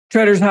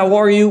Traders, how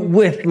are you?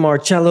 With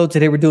Marcello.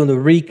 Today we're doing the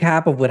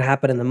recap of what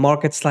happened in the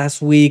markets last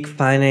week,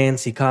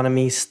 finance,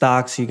 economy,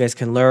 stocks, so you guys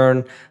can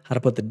learn how to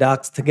put the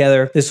dots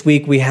together. This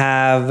week we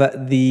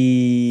have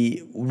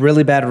the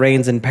really bad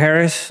rains in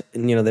Paris.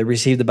 And, they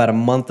received about a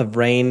month of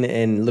rain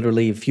in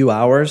literally a few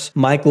hours.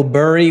 Michael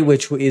Burry,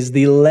 which is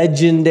the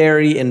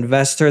legendary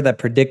investor that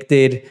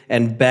predicted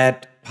and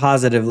bet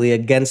positively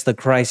against the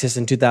crisis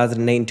in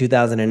 2008 and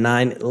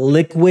 2009,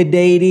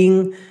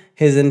 liquidating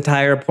his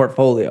entire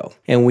portfolio.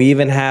 And we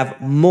even have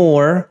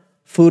more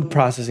food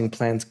processing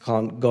plants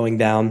going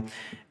down.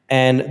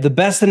 And the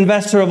best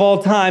investor of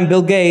all time,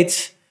 Bill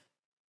Gates,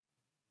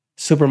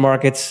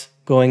 supermarkets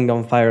going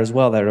on fire as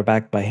well that are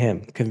backed by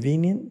him.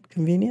 Convenient.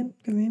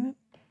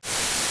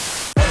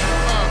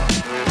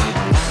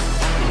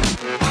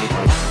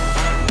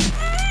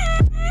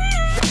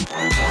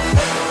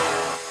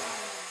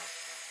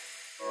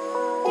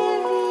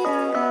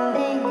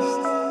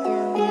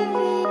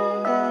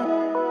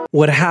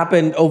 What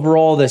happened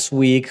overall this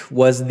week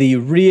was the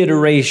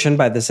reiteration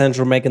by the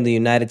central bank in the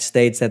United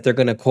States that they're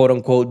going to, quote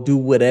unquote, do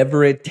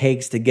whatever it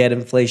takes to get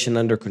inflation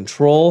under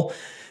control.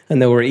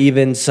 And there were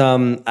even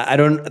some, I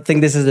don't think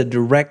this is a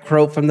direct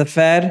quote from the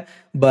Fed,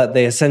 but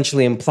they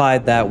essentially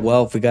implied that,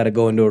 well, if we got to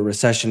go into a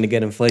recession to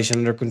get inflation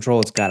under control,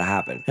 it's got to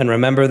happen. And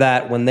remember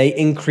that when they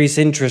increase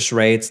interest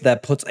rates,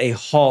 that puts a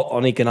halt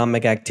on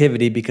economic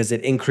activity because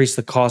it increased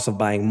the cost of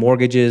buying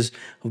mortgages,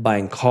 of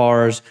buying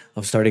cars,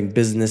 of starting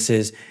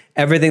businesses,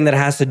 everything that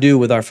has to do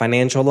with our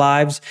financial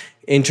lives.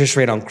 Interest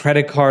rate on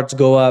credit cards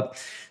go up.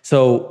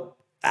 So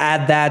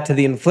add that to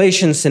the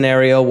inflation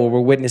scenario where we're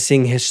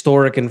witnessing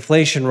historic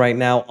inflation right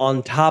now,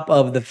 on top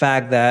of the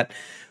fact that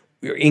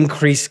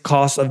increased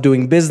costs of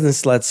doing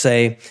business, let's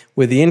say,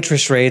 with the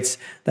interest rates,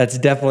 that's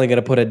definitely going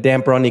to put a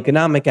damper on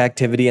economic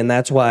activity. And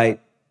that's why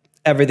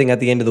everything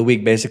at the end of the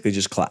week basically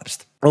just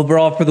collapsed.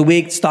 Overall for the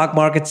week, stock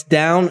market's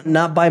down,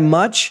 not by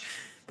much,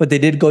 but they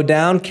did go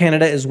down.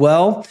 Canada as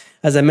well.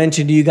 As I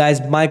mentioned to you guys,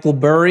 Michael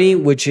Burry,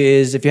 which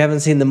is, if you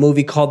haven't seen the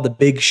movie called The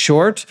Big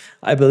Short,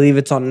 I believe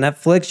it's on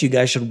Netflix. You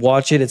guys should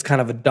watch it. It's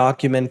kind of a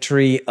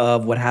documentary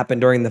of what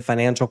happened during the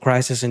financial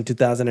crisis in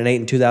 2008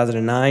 and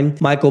 2009.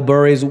 Michael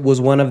Burry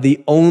was one of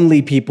the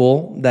only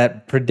people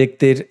that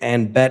predicted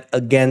and bet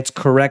against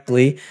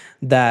correctly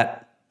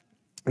that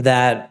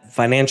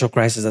financial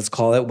crisis, let's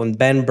call it, when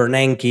Ben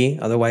Bernanke,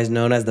 otherwise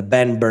known as the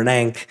Ben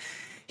Bernanke,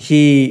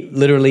 he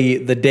literally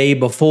the day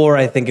before,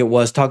 I think it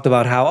was, talked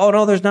about how, oh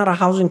no, there's not a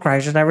housing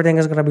crisis, everything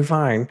is going to be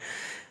fine.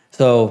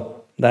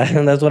 So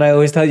that's what I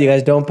always tell you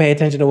guys. Don't pay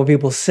attention to what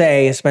people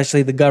say,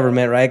 especially the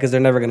government, right? Because they're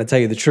never going to tell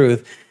you the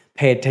truth.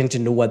 Pay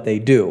attention to what they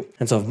do.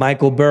 And so if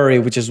Michael Burry,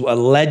 which is a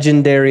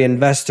legendary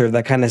investor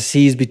that kind of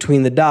sees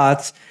between the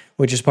dots,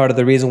 which is part of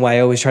the reason why I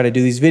always try to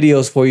do these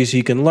videos for you so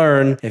you can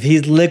learn. If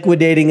he's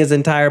liquidating his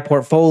entire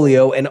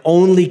portfolio and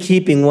only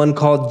keeping one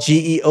called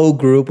GEO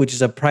Group, which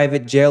is a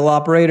private jail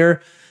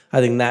operator, I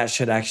think that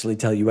should actually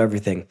tell you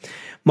everything.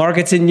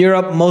 Markets in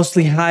Europe,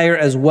 mostly higher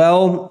as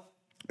well,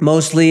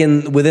 mostly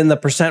within the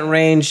percent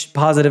range,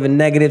 positive and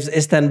negatives,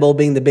 Istanbul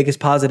being the biggest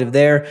positive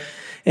there.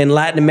 In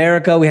Latin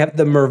America, we have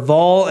the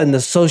Merval and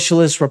the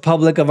Socialist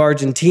Republic of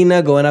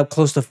Argentina going up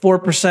close to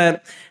 4%.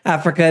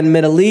 Africa and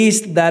Middle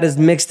East, that is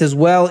mixed as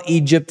well.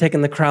 Egypt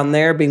taking the crown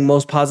there, being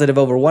most positive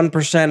over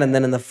 1%. And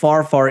then in the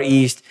far, far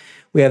east,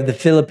 we have the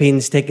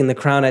Philippines taking the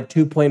crown at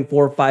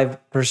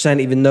 2.45%,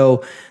 even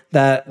though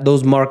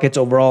those markets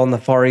overall in the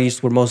Far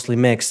East were mostly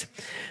mixed.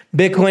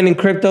 Bitcoin and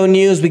crypto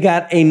news, we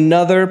got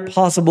another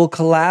possible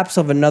collapse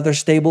of another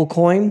stable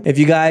coin. If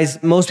you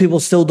guys, most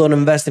people still don't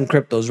invest in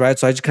cryptos, right?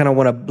 So I just kind of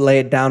want to lay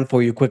it down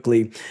for you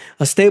quickly.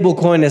 A stable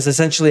coin is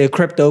essentially a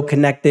crypto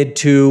connected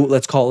to,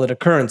 let's call it a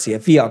currency, a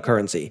fiat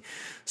currency.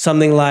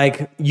 Something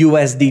like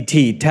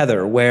USDT,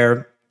 Tether,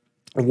 where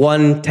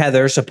one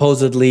Tether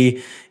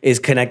supposedly is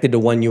connected to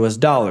 $1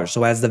 US.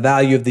 So as the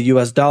value of the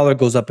US dollar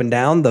goes up and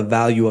down, the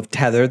value of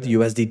Tether, the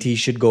USDT,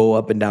 should go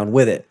up and down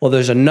with it. Well,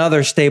 there's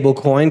another stable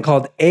coin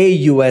called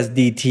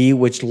AUSDT,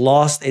 which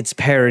lost its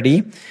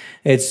parity.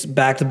 It's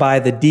backed by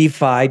the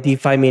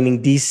DeFi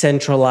meaning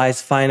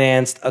decentralized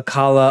financed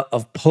Akala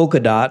of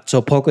Polkadot.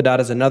 So Polkadot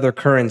is another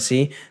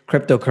currency,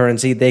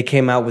 cryptocurrency. They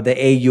came out with the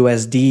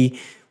AUSD,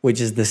 which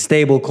is the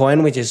stable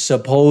coin, which is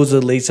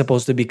supposedly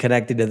supposed to be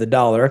connected to the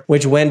dollar,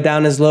 which went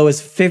down as low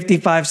as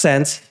 55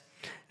 cents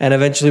and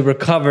eventually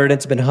recovered.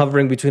 It's been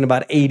hovering between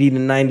about 80 to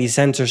 90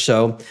 cents or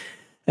so.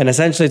 And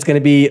essentially it's going to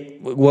be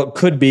what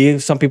could be,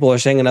 some people are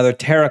saying, another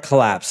Terra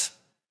collapse.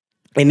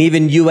 And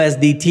even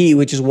USDT,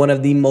 which is one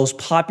of the most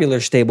popular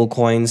stable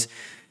coins,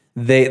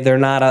 they're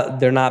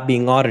not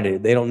being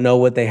audited. They don't know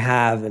what they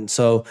have. And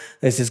so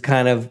this is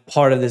kind of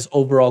part of this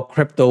overall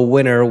crypto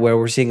winter where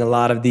we're seeing a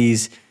lot of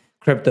these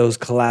cryptos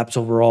collapse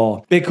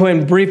overall.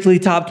 Bitcoin briefly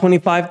topped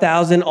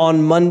 25,000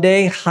 on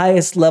Monday,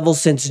 highest level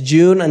since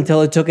June,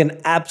 until it took an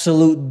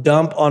absolute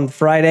dump on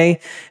Friday.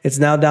 It's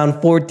now down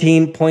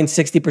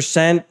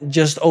 14.60%,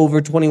 just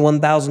over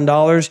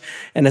 $21,000.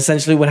 And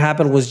essentially what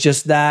happened was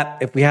just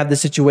that. If we have the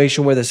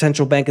situation where the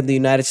central bank of the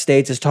United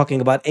States is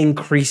talking about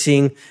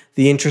increasing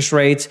the interest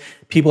rates,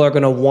 People are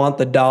going to want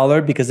the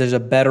dollar because there's a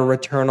better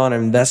return on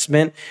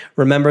investment.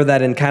 Remember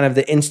that in kind of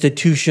the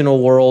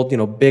institutional world,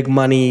 big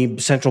money,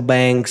 central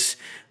banks,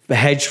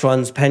 hedge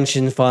funds,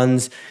 pension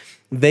funds,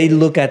 they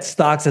look at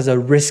stocks as a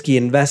risky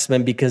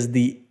investment because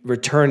the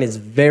return is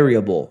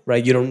variable,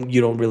 right? You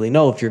don't really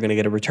know if you're going to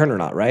get a return or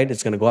not, right?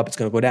 It's going to go up, it's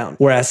going to go down.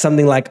 Whereas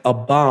something like a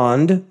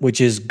bond,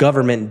 which is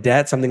government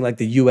debt, something like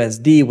the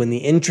USD, when the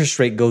interest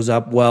rate goes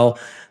up, well,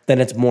 then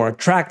it's more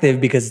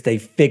attractive because it's a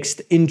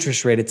fixed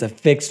interest rate. It's a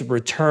fixed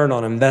return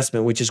on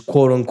investment, which is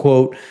quote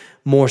unquote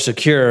more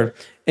secure.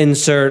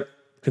 Insert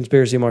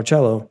conspiracy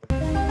Marcello.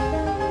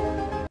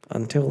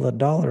 Until the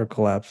dollar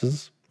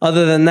collapses.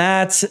 Other than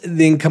that,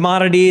 in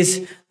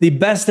commodities, the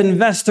best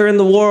investor in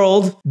the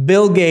world,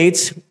 Bill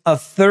Gates, a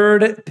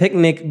third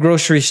picnic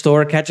grocery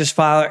store, catches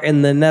fire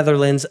in the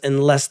Netherlands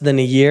in less than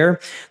a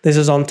year. This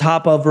is on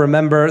top of,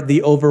 remember,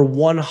 the over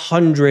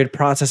 100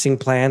 processing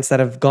plants that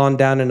have gone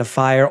down in a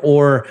fire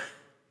or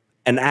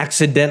an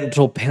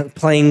accidental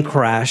plane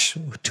crash.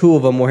 2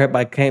 of them were hit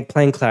by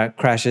plane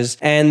crashes.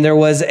 And there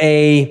was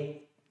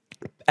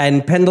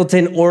in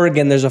Pendleton,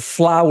 Oregon, there's a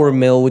flour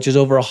mill, which is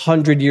over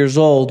 100 years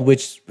old,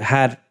 which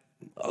had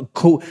a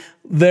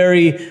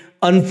very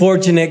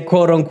unfortunate,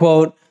 quote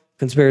unquote,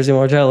 conspiracy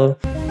Marcello,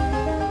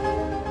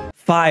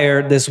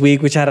 fire this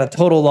week, which had a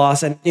total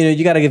loss. And,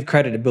 you got to give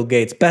credit to Bill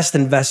Gates, best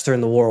investor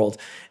in the world.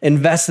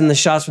 Invest in the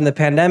shots from the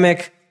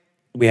pandemic.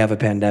 We have a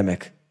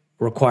pandemic.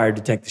 Required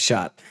to take the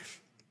shot.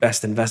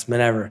 Best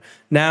investment ever.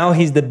 Now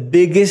he's the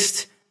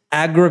biggest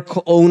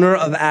owner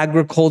of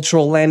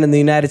agricultural land in the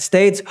United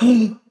States.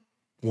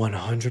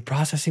 100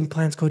 processing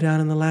plants go down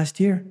in the last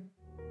year.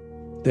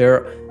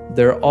 There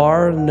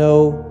are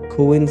no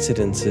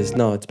coincidences.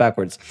 No, it's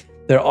backwards.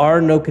 There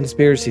are no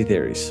conspiracy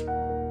theories,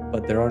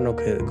 but there are no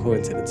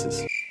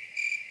coincidences.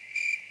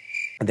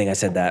 I think I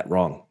said that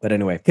wrong. But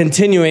anyway,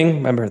 continuing,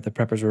 remember the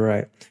preppers were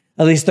right.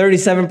 At least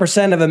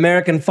 37% of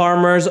American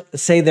farmers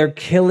say they're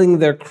killing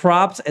their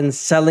crops and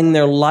selling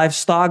their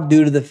livestock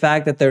due to the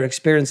fact that they're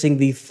experiencing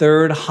the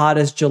 3rd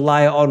hottest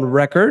July on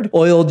record.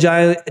 Oil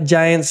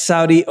giant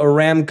Saudi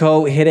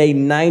Aramco hit a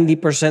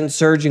 90%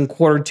 surge in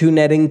Q2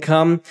 net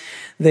income.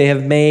 They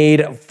have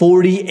made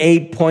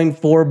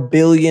 $48.4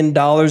 billion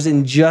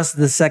in just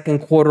the second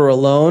quarter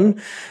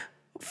alone.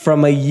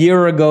 From a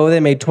year ago, they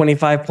made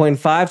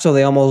 25.5, so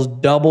they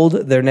almost doubled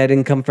their net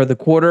income for the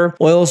quarter.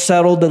 Oil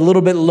settled a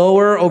little bit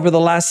lower over the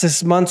last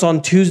 6 months on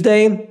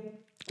Tuesday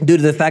due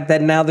to the fact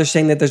that now they're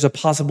saying that there's a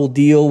possible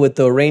deal with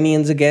the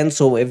Iranians again.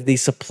 So if the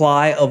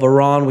supply of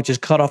Iran, which is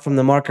cut off from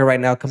the market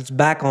right now, comes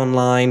back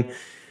online,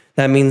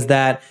 that means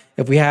that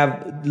if we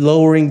have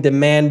lowering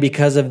demand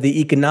because of the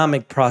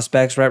economic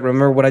prospects, right?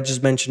 Remember what I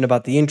just mentioned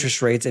about the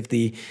interest rates. If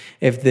the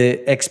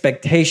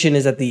expectation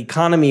is that the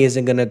economy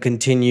isn't going to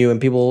continue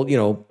and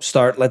people,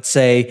 start, let's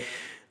say,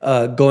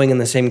 going in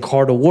the same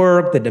car to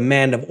work, the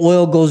demand of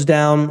oil goes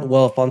down.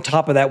 Well, if on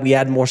top of that we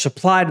add more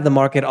supply to the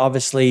market,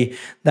 obviously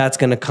that's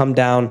going to come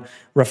down,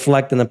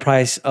 reflect in the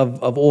price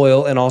of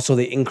oil and also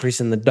the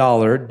increase in the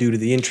dollar due to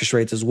the interest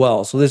rates as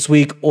well. So this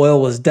week, oil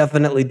was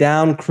definitely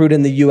down. Crude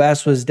in the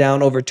U.S. was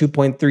down over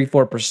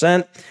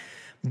 2.34%.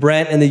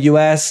 Brent in the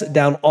U.S.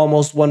 down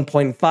almost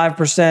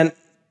 1.5%.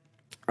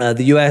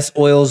 The U.S.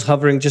 oil's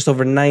hovering just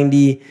over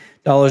 $90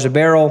 a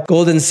barrel.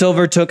 Gold and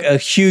silver took a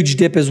huge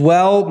dip as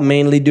well,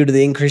 mainly due to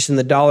the increase in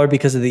the dollar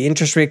because of the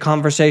interest rate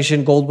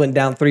conversation. Gold went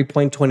down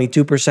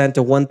 3.22%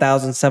 to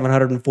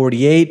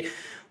 $1,748,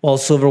 while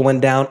silver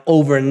went down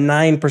over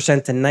 9%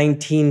 to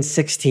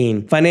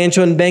 $1,916.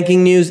 Financial and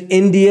banking news,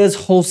 India's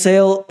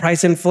wholesale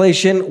price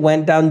inflation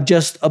went down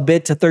just a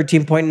bit to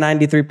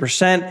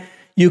 13.93%.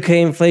 UK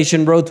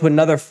inflation rose to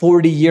another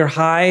 40-year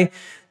high.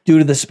 Due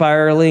to the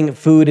spiraling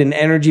food and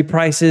energy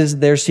prices,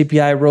 their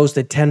CPI rose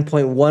to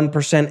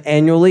 10.1%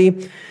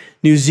 annually.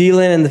 New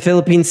Zealand and the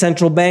Philippine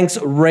central banks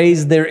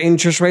raised their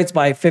interest rates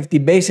by 50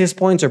 basis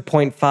points or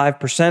 0.5%,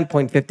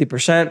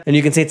 0.50%. And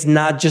you can say it's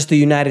not just the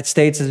United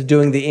States that's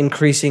doing the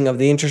increasing of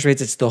the interest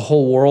rates, it's the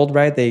whole world,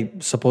 right? They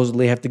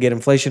supposedly have to get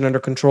inflation under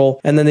control.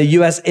 And then the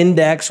US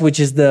index, which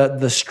is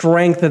the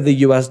strength of the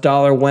US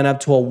dollar, went up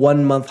to a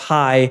 1-month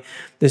high.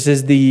 This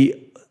is the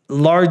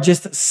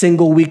largest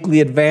single weekly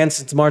advance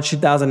since March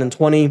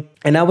 2020.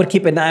 And I would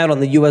keep an eye out on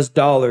the US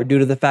dollar due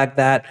to the fact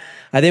that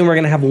I think we're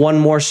going to have one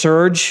more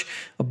surge,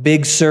 a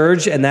big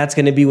surge, and that's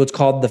going to be what's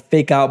called the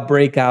fake out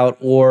breakout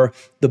or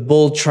the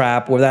bull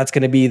trap, where that's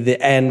going to be the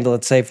end,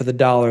 let's say, for the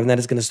dollar, and then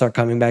it's going to start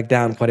coming back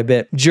down quite a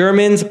bit.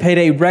 Germans paid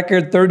a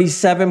record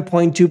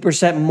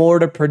 37.2% more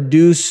to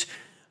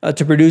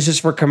producers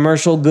for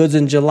commercial goods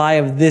in July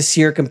of this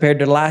year compared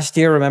to last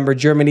year. Remember,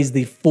 Germany's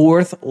the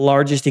 4th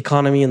largest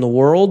economy in the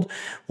world,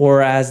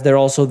 whereas they're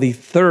also the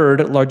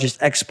 3rd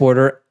largest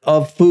exporter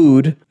of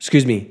food,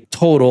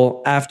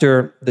 total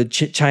after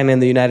China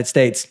and the United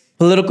States.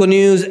 Political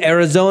news,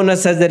 Arizona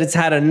says that it's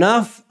had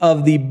enough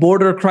of the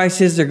border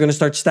crisis. They're going to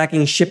start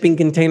stacking shipping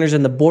containers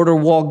in the border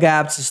wall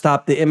gaps to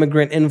stop the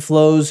immigrant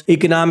inflows.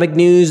 Economic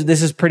news,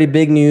 this is pretty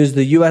big news.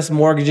 The U.S.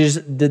 mortgages,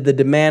 the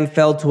demand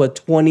fell to a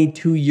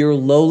 22-year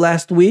low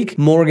last week.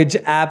 Mortgage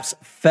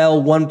apps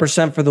fell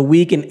 1% for the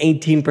week and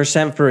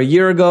 18% for a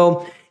year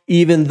ago.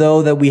 Even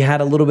though that we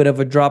had a little bit of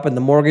a drop in the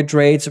mortgage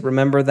rates,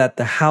 remember that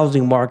the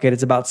housing market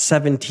is about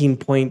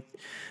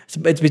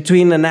it's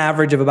between an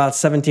average of about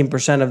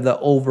 17% of the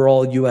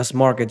overall U.S.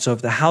 market. So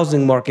if the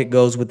housing market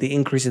goes with the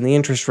increase in the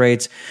interest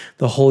rates,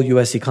 the whole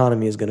U.S.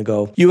 economy is going to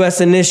go.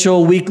 U.S.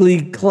 initial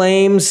weekly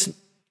claims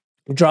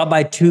dropped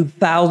by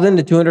 2,000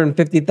 to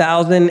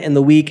 250,000 in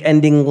the week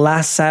ending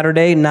last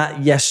Saturday,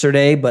 not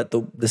yesterday, but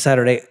the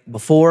Saturday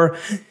before.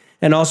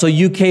 And also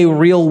UK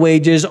real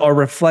wages are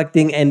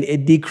reflecting a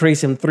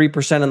decrease in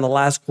 3% in the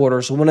last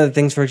quarter. So one of the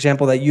things, for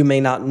example, that you may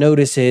not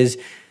notice is,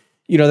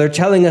 they're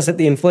telling us that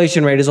the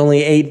inflation rate is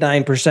only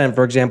 8-9%,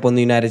 for example, in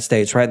the United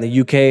States, right? In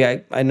the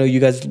UK, I know you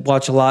guys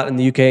watch a lot. In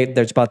the UK,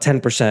 there's about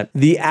 10%.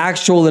 The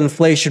actual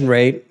inflation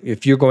rate,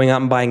 if you're going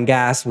out and buying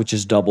gas, which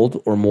is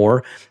doubled or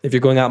more, if you're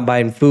going out and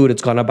buying food,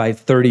 it's gone up by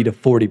 30 to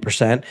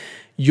 40%.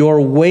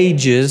 Your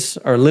wages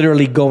are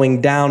literally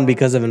going down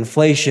because of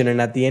inflation.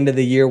 And at the end of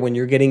the year, when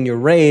you're getting your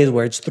raise,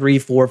 where it's 3,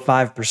 4,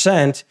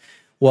 5%,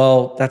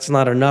 well, that's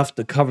not enough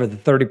to cover the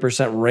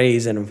 30%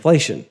 raise in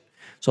inflation.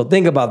 So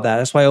think about that.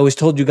 That's why I always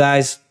told you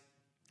guys,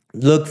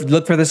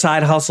 look for the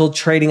side hustle.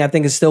 Trading, I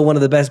think, is still one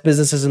of the best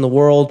businesses in the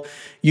world.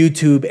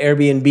 YouTube,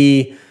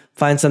 Airbnb,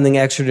 find something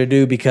extra to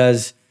do,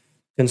 because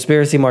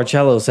Conspiracy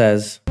Marcello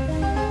says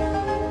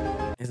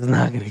it's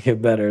not going to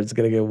get better. It's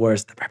going to get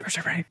worse. The peppers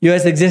are right.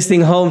 U.S. existing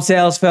home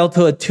sales fell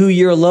to a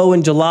 2-year low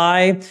in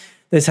July.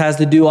 This has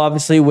to do,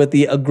 obviously, with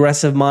the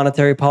aggressive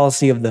monetary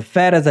policy of the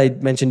Fed. As I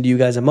mentioned to you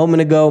guys a moment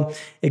ago,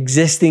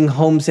 existing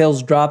home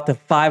sales dropped to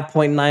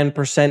 5.9%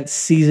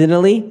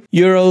 seasonally.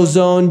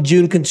 Eurozone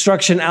June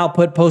construction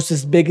output posts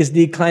its biggest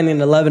decline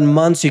in 11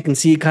 months. You can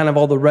see kind of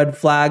all the red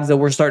flags that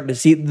we're starting to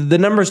see. The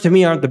numbers, to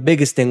me, aren't the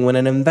biggest thing. When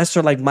an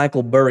investor like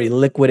Michael Burry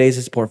liquidates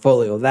his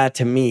portfolio, that,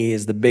 to me,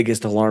 is the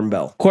biggest alarm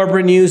bell.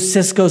 Corporate news,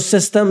 Cisco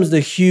Systems, the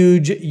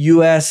huge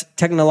U.S.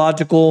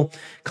 technological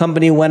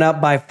company, went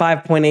up by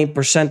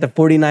 5.8% to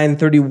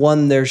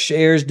 $49.31 their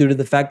shares due to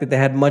the fact that they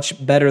had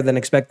much better than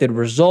expected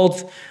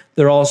results.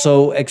 They're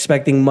also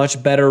expecting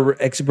much better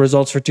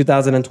results for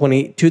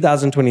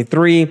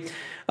 2023.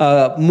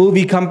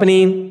 Movie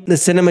company, the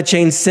cinema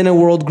chain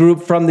Cineworld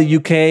Group from the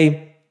UK,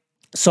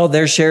 saw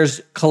their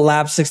shares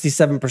collapse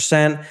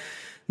 67%.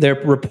 They're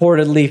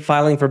reportedly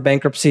filing for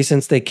bankruptcy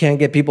since they can't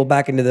get people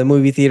back into the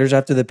movie theaters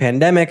after the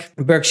pandemic.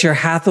 Berkshire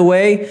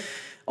Hathaway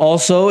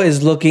also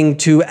is looking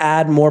to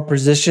add more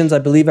positions. I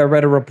believe I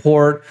read a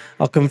report.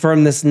 I'll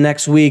confirm this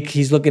next week.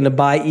 He's looking to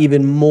buy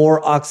even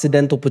more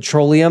Occidental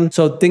Petroleum.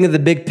 So think of the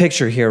big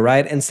picture here,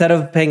 right? Instead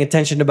of paying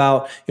attention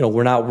about,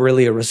 we're not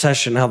really a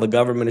recession, how the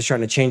government is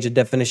trying to change the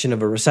definition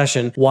of a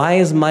recession. Why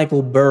is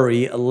Michael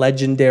Burry, a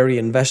legendary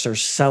investor,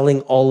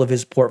 selling all of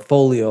his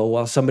portfolio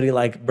while somebody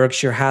like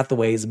Berkshire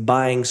Hathaway is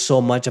buying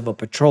so much of a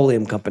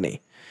petroleum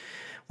company?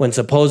 When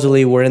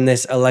supposedly we're in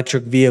this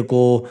electric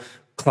vehicle,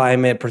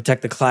 climate,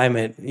 protect the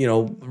climate,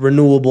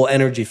 renewable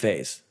energy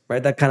phase,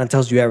 right? That kind of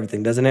tells you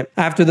everything, doesn't it?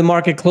 After the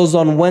market closed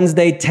on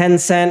Wednesday,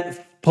 Tencent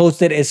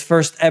posted its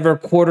first ever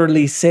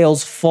quarterly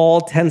sales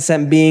fall.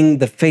 Tencent being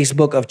the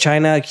Facebook of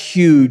China,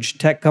 huge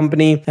tech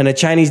company, and a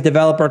Chinese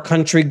developer,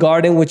 Country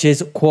Garden, which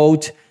is,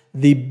 quote,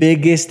 the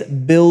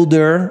biggest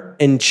builder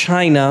in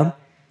China,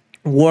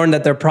 warned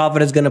that their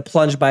profit is going to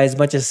plunge by as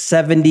much as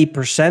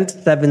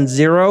 70%,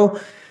 70,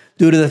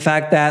 due to the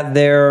fact that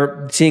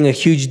they're seeing a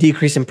huge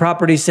decrease in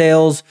property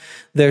sales.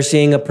 They're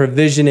seeing a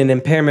provision in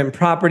impairment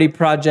property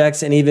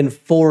projects and even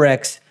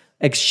Forex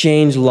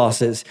exchange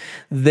losses.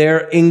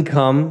 Their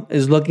income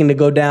is looking to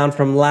go down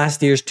from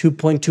last year's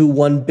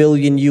 2.21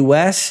 billion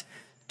US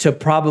to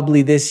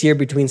probably this year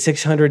between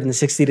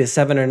 660 to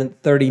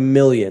 730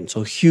 million.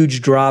 So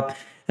huge drop.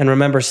 And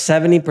remember,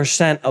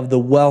 70% of the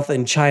wealth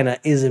in China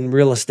is in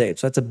real estate.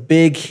 So that's a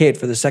big hit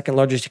for the second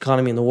largest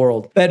economy in the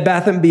world. Bed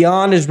Bath &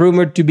 Beyond is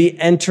rumored to be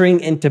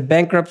entering into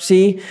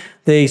bankruptcy.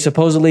 They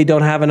supposedly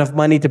don't have enough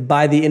money to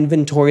buy the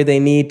inventory they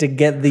need to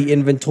get the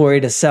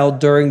inventory to sell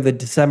during the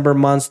December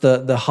months,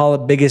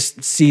 the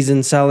biggest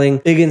season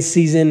selling, biggest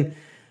season,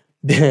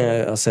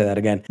 I'll say that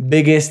again,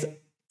 biggest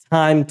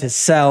time to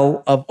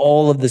sell of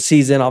all of the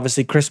season,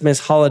 obviously Christmas,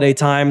 holiday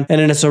time. And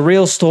in a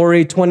surreal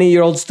story,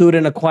 20-year-old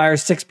student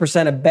acquires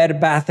 6% of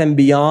Bed Bath &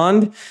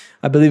 Beyond.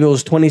 I believe it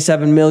was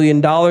 $27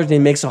 million, and he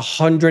makes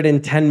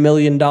 $110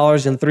 million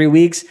in 3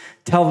 weeks.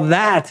 Tell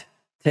that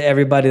to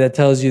everybody that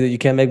tells you that you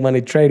can't make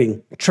money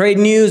trading. Trade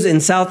news in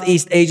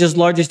Southeast Asia's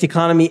largest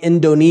economy,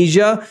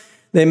 Indonesia.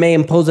 They may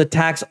impose a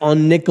tax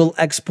on nickel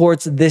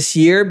exports this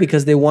year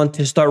because they want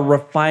to start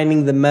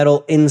refining the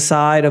metal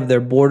inside of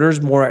their borders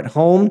more at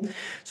home.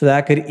 So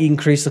that could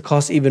increase the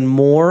cost even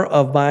more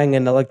of buying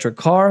an electric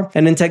car.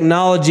 And in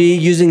technology,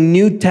 using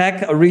new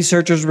tech,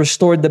 researchers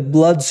restored the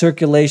blood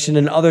circulation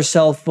and other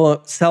cell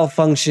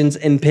functions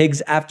in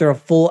pigs after a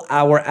full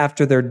hour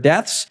after their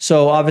deaths.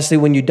 So obviously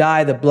when you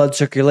die, the blood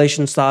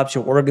circulation stops,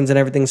 your organs and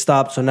everything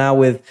stops. So now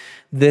with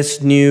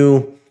this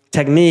new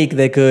technique,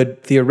 they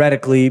could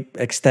theoretically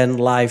extend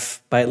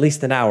life by at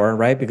least an hour,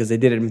 right? Because they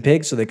did it in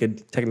pigs, so they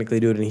could technically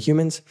do it in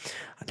humans.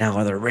 Now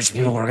other rich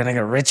people are gonna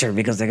get richer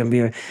because they can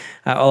be,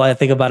 all I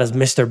think about is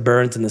Mr.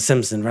 Burns in The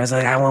Simpsons, right? It's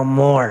like, I want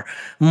more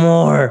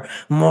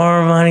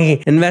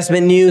money.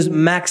 Investment news,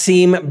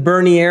 Maxime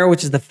Bernier,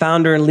 which is the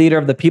founder and leader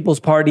of the People's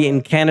Party in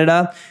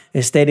Canada,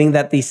 is stating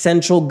that the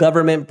central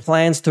government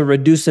plans to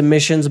reduce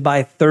emissions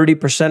by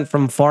 30%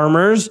 from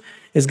farmers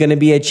is going to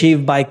be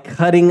achieved by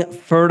cutting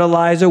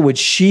fertilizer, which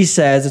she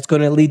says it's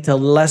going to lead to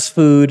less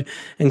food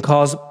and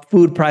cause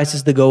food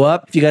prices to go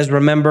up. If you guys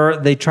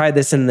remember, they tried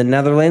this in the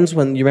Netherlands.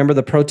 When you remember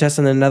the protests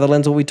in the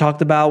Netherlands, what we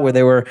talked about, where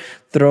they were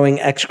throwing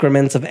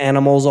excrements of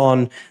animals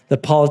on the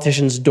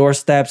politicians'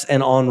 doorsteps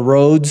and on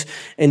roads.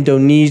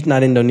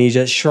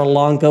 Sri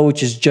Lanka,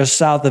 which is just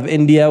south of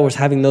India, was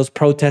having those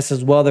protests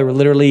as well. They were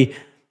literally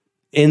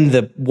in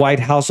the White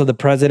House of the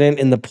president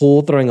in the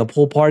pool, throwing a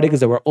pool party because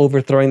they were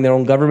overthrowing their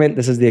own government.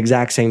 This is the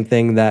exact same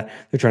thing that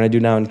they're trying to do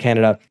now in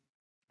Canada.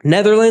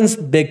 Netherlands,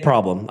 big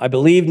problem. I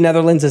believe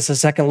Netherlands is the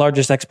second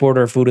largest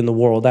exporter of food in the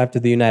world after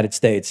the United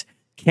States.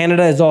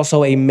 Canada is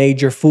also a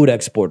major food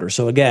exporter.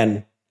 So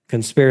again,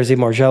 conspiracy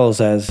Marcello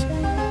says,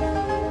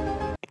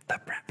 the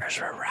preppers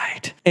were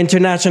right.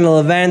 International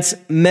events,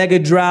 mega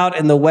drought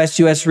in the West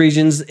US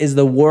regions is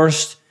the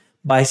worst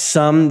by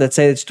some that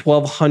say it's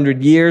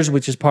 1,200 years,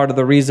 which is part of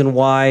the reason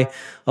why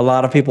a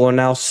lot of people are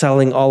now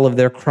selling all of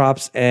their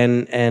crops.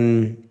 And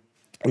in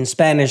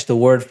Spanish, the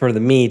word for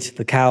the meat,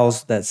 the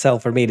cows that sell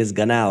for meat is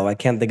ganado. I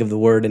can't think of the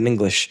word in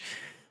English,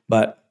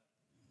 but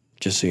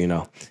just so you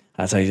know,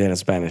 that's how you say it in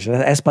Spanish.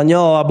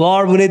 Español,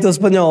 hablar bonito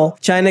español.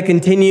 China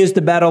continues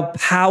to battle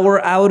power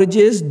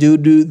outages due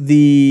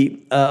to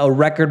a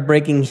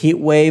record-breaking heat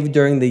wave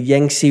during the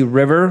Yangtze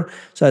River.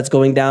 So that's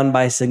going down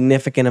by a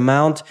significant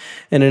amount.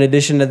 And in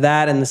addition to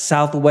that, in the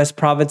southwest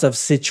province of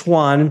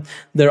Sichuan,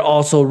 they're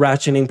also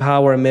rationing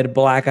power amid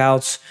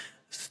blackouts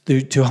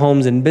to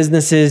homes and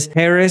businesses.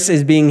 Paris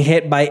is being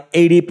hit by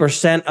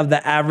 80% of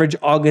the average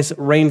August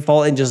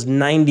rainfall in just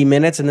 90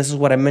 minutes. And this is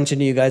what I mentioned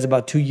to you guys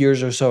about 2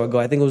 years or so ago.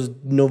 I think it was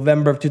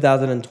November of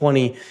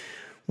 2020,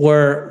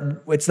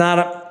 where it's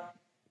not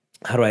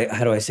how do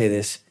I say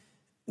this?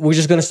 We're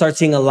just going to start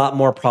seeing a lot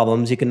more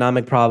problems,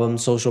 economic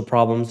problems, social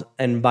problems,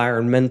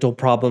 environmental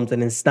problems.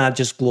 And it's not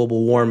just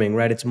global warming,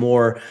 right? It's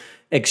more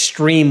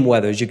extreme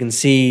weathers. You can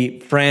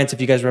see France,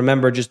 if you guys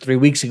remember just 3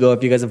 weeks ago,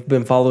 if you guys have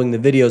been following the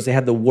videos, they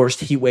had the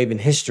worst heat wave in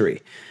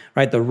history,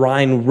 right? The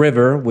Rhine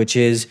River, which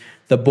is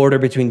the border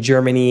between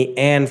Germany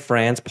and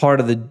France,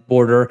 part of the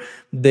border,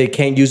 they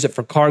can't use it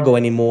for cargo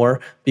anymore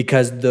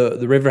because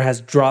the river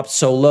has dropped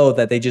so low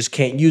that they just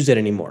can't use it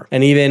anymore.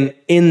 And even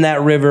in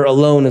that river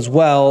alone as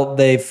well,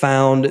 they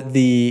found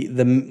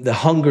the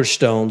hunger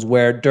stones,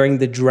 where during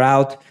the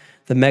drought,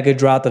 the mega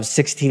drought of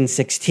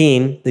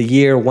 1616, the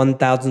year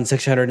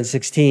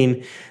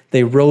 1616,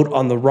 they wrote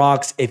on the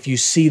rocks, "If you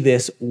see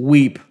this,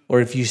 weep,"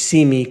 or "If you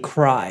see me,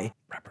 cry."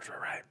 Rappers were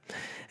right.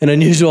 An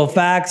unusual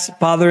facts,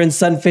 father and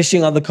son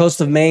fishing on the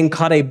coast of Maine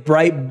caught a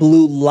bright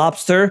blue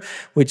lobster,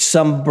 which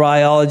some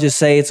biologists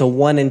say it's a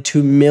 1 in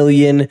 2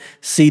 million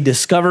sea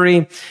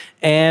discovery.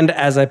 And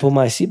as I pull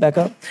my seat back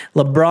up,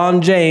 LeBron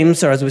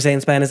James, or as we say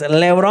in Spanish,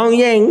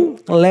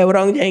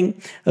 LeBron James,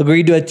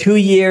 agreed to a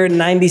 2-year,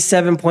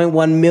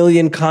 $97.1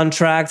 million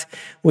contract,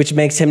 which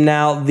makes him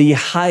now the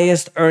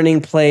highest earning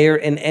player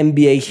in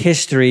NBA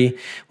history,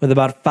 with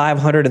about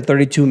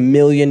 $532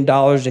 million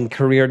in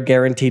career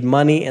guaranteed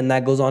money. And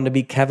that goes on to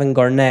be Kevin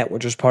Garnett,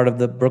 which was part of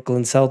the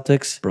Brooklyn Nets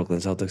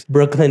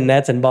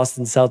and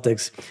Boston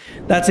Celtics.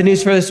 That's the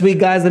news for this week,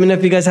 guys. Let me know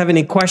if you guys have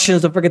any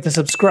questions. Don't forget to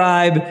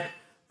subscribe.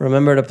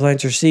 Remember to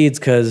plant your seeds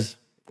because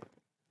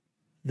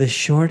the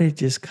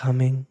shortage is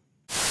coming.